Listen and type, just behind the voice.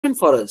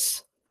for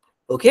us.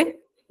 Okay,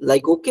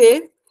 like,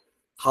 okay,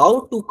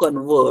 how to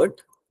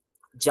convert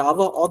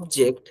Java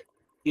object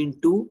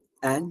into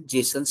an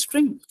JSON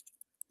string.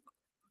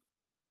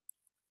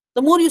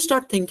 The more you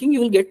start thinking, you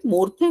will get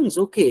more things.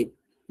 Okay,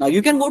 now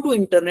you can go to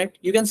internet,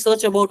 you can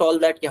search about all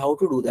that, how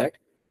to do that.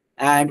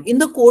 And in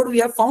the code, we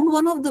have found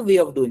one of the way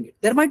of doing it.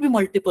 There might be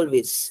multiple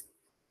ways,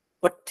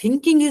 but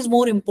thinking is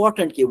more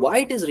important here. Why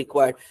it is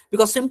required?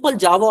 Because simple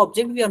Java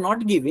object we are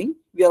not giving,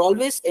 we are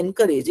always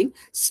encouraging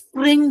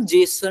string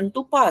JSON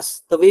to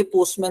pass. The way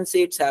Postman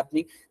say it's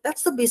happening,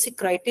 that's the basic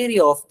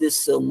criteria of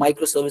this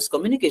microservice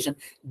communication.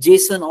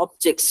 JSON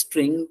object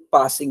string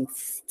passing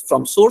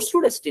from source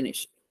to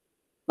destination.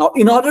 Now,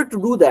 in order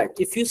to do that,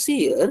 if you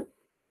see here,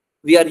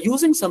 we are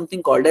using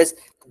something called as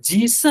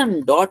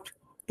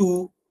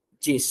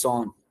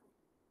JSON.toJSON,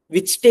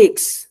 which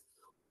takes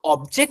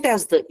object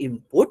as the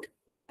input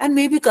and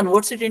maybe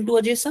converts it into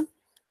a JSON.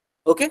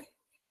 Okay.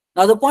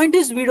 Now, the point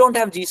is we don't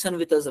have JSON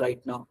with us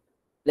right now.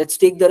 Let's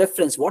take the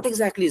reference. What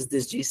exactly is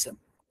this JSON?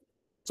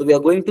 So we are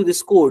going to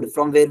this code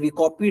from where we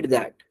copied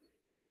that.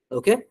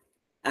 Okay.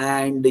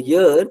 And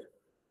here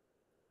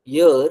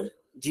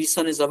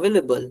JSON is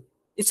available.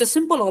 It's a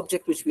simple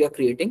object which we are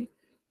creating.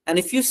 And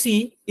if you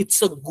see,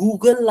 it's a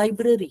Google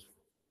library.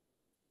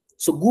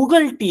 So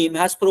Google team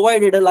has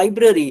provided a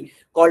library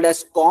called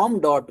as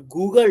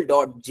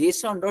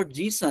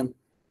com.google.json.json,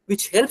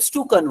 which helps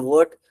to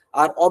convert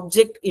our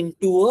object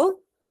into a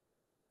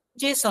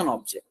JSON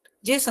object,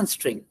 JSON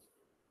string.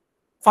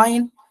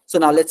 Fine. So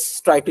now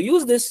let's try to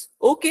use this.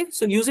 Okay.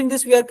 So using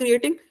this, we are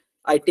creating.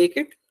 I take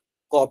it,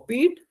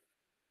 copy it.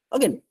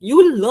 Again, you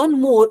will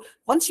learn more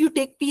once you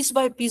take piece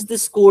by piece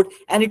this code,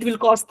 and it will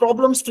cause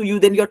problems to you.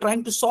 Then you're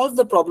trying to solve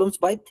the problems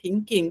by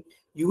thinking.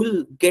 You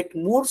will get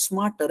more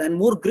smarter and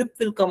more grip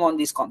will come on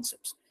these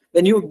concepts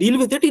when you deal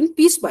with it in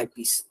piece by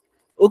piece.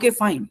 Okay,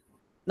 fine.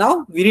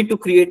 Now we need to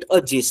create a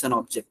JSON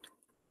object.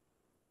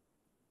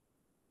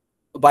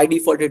 By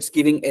default, it's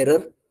giving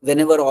error.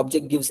 Whenever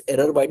object gives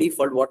error by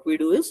default, what we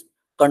do is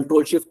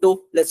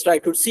Control-Shift-O. Let's try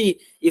to see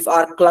if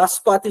our class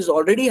path is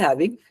already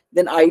having,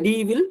 then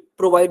IDE will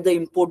provide the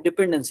import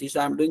dependency. So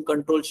I'm doing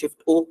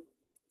Control-Shift-O.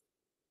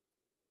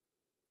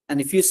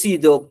 And if you see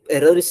the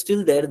error is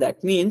still there,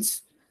 that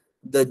means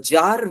the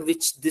jar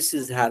which this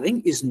is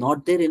having is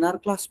not there in our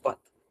class path.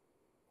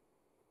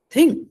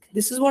 Think,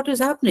 this is what is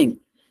happening.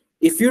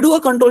 If you do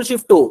a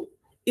Control-Shift-O,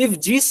 if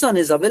JSON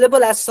is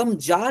available as some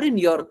jar in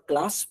your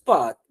class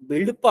path,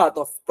 build path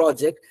of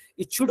project,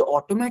 it should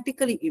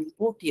automatically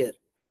import here.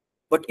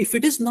 But if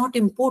it is not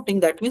importing,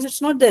 that means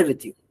it's not there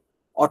with you.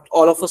 Or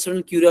all of a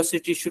sudden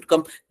curiosity should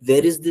come,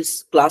 where is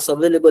this class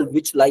available,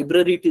 which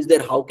library it is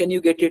there, how can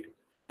you get it?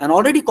 And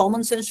already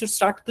common sense should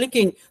start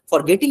clicking.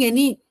 For getting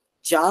any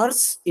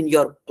jars in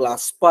your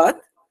class path,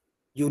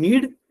 you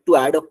need to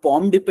add a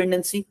POM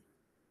dependency.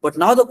 But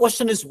now the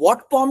question is,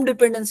 what POM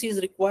dependency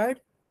is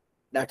required?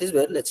 That is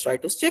where let's try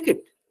to check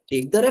it.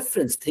 Take the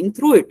reference, think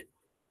through it.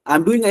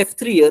 I'm doing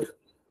F3 here.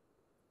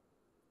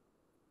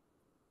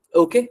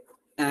 Okay.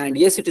 And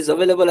yes, it is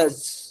available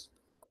as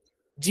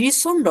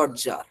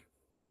JSON.jar.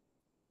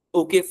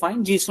 Okay,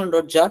 fine,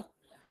 JSON.jar.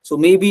 So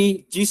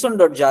maybe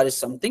JSON.jar is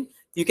something.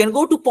 You can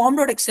go to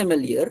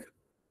pom.xml here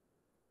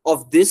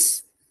of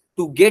this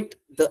to get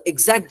the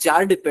exact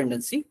jar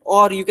dependency,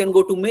 or you can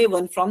go to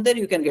Maven. From there,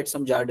 you can get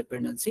some jar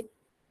dependency.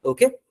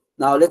 Okay.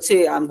 Now let's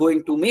say I'm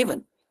going to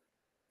Maven.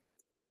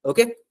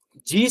 Okay.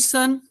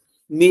 JSON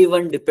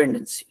Maven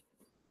dependency.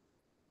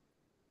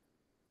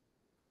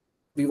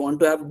 We want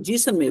to have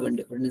JSON Maven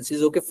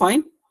dependencies. Okay,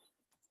 fine.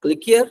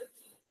 Click here.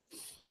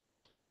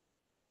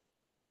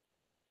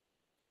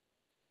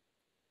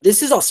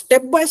 This is a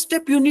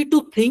step-by-step you need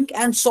to think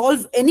and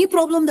solve any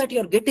problem that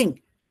you're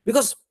getting,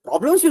 because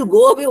problems will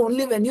go away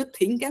only when you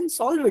think and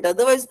solve it.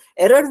 Otherwise,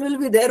 error will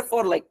be there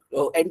for like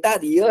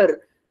entire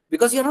year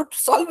because you're not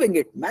solving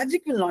it.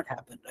 Magic will not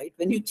happen, right?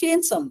 When you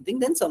change something,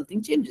 then something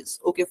changes.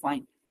 Okay,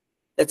 fine.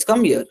 Let's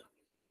come here.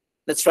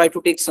 Let's try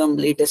to take some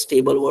latest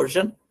stable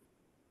version.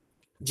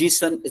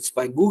 JSON, it's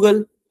by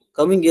Google.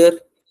 Coming here,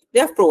 they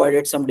have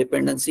provided some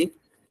dependency.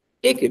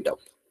 Take it up.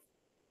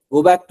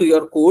 Go back to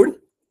your code.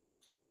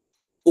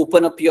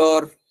 Open up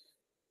your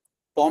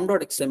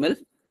pom.xml.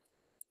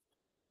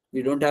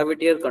 We don't have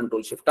it here.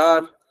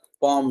 Control-Shift-R,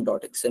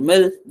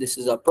 pom.xml. This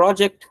is our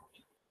project.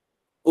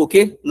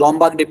 Okay,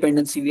 Lombard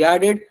dependency we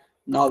added.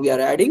 Now we are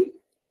adding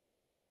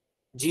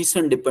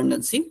JSON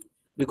dependency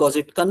because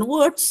it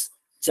converts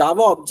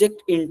Java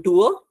object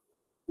into a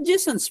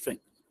JSON string.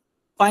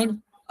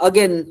 Fine.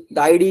 Again,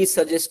 the IDE is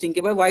suggesting,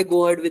 why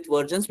go ahead with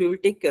versions? We will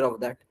take care of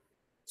that.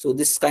 So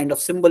this kind of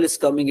symbol is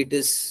coming. It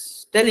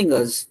is telling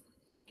us,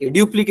 okay,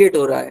 duplicate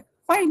ho raha hai.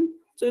 Fine.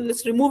 So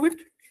let's remove it.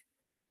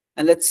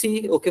 And let's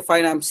see. Okay,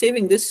 fine. I'm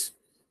saving this.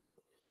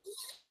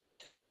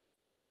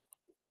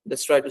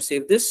 Let's try to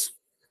save this.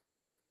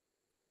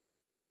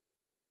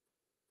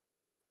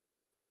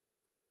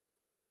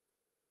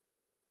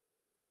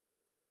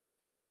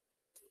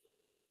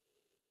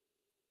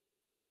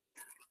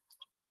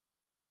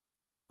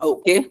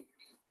 Okay.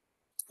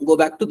 Go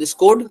back to this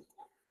code.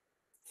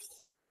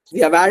 We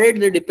have added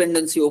the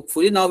dependency,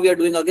 hopefully. Now we are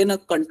doing again a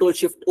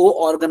Control-Shift-O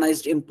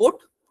organized import.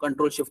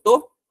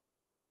 Control-Shift-O.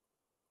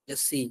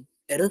 Just see,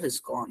 error is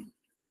gone.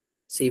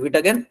 Save it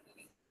again.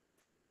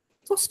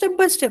 So step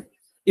by step.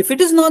 If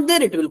it is not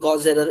there, it will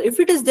cause error. If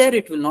it is there,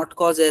 it will not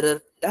cause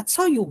error. That's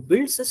how you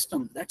build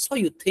system. That's how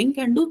you think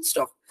and do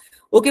stuff.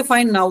 Okay,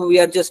 fine. Now we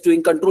are just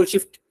doing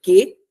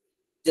Control-Shift-K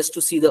just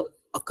to see the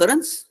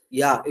occurrence.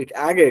 Yeah, it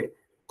added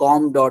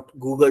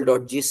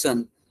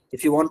com.google.json.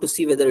 If you want to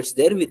see whether it's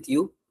there with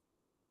you,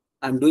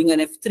 I'm doing an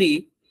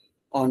F3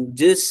 on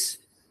this,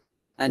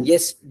 and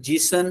yes,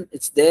 JSON,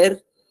 it's there,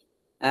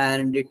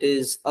 and it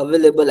is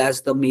available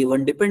as the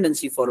Maven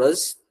dependency for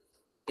us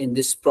in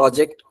this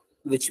project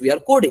which we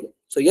are coding.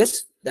 So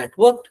yes, that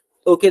worked.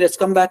 Okay, let's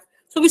come back.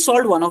 So we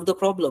solved one of the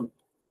problem.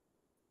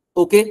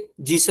 Okay,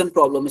 JSON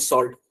problem is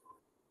solved.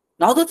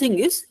 Now the thing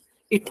is,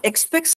 it expects